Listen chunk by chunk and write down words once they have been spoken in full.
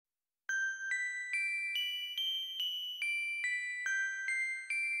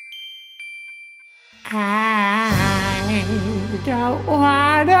I don't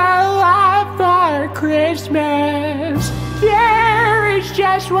want a lot for Christmas. There is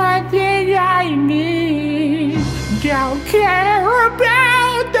just one thing I need. Don't care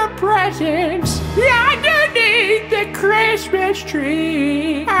about the presents underneath the Christmas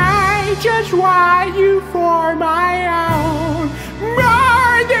tree. I just want you for my own,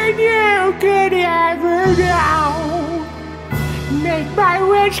 more than you could ever know. Make my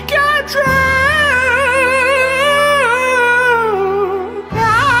wish come true.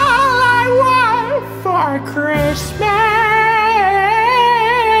 All I want for Christmas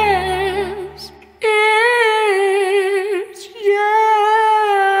is you.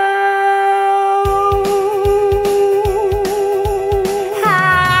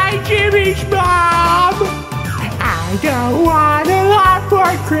 Hi, Jimmy's mom. I don't want a lot for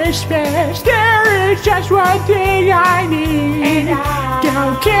Christmas. There is just one thing I need.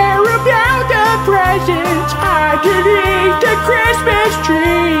 Don't care about the presents underneath the Christmas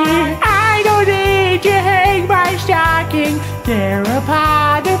tree. I don't need to hang my stocking there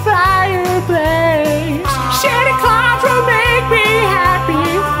upon the fireplace. Santa Claus will make me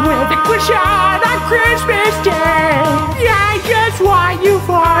happy with a croissant on Christmas Day. I just want you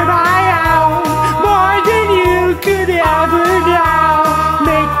for my own, more than you could ever know.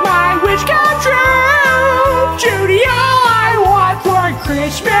 Make my wish come true, Judy. All I want for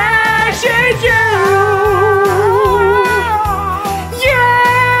Christmas is you.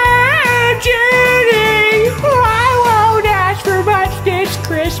 Yeah, Judy. I won't ask for much this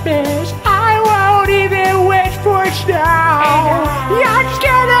Christmas. I won't even wish for snow. I'm just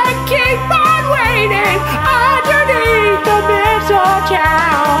gonna keep on waiting underneath the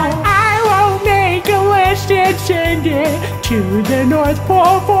mistletoe. I won't make a list and send it to the North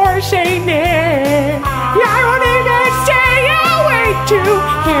Pole for St. Nick. I won't even stay awake to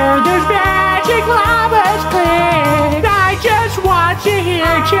hear those magic llamas click. I just want you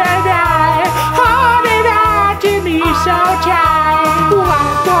here tonight, holding on to me so tight.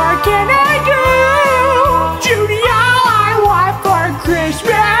 What more can I do? Judy, all I want for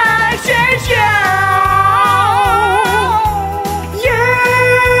Christmas is you. You,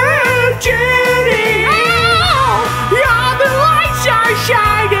 Judy. All the lights are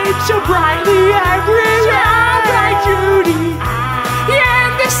shining so brightly everywhere, right, Judy?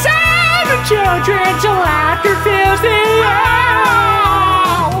 And the sound of children's laughter fills the air,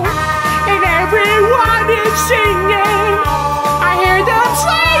 and everyone is singing. I hear them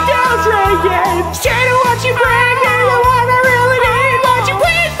sleigh bells ringing. Santa, won't you bring me the one I really need? Won't you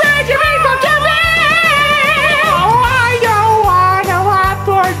please bring your people to me? Oh, I don't want a lot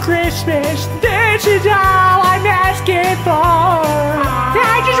for Christmas. This is all I'm asking for.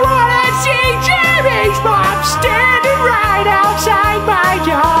 I just wanna see Jimmy's mom standing right outside my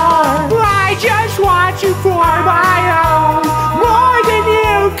door. I just want you for my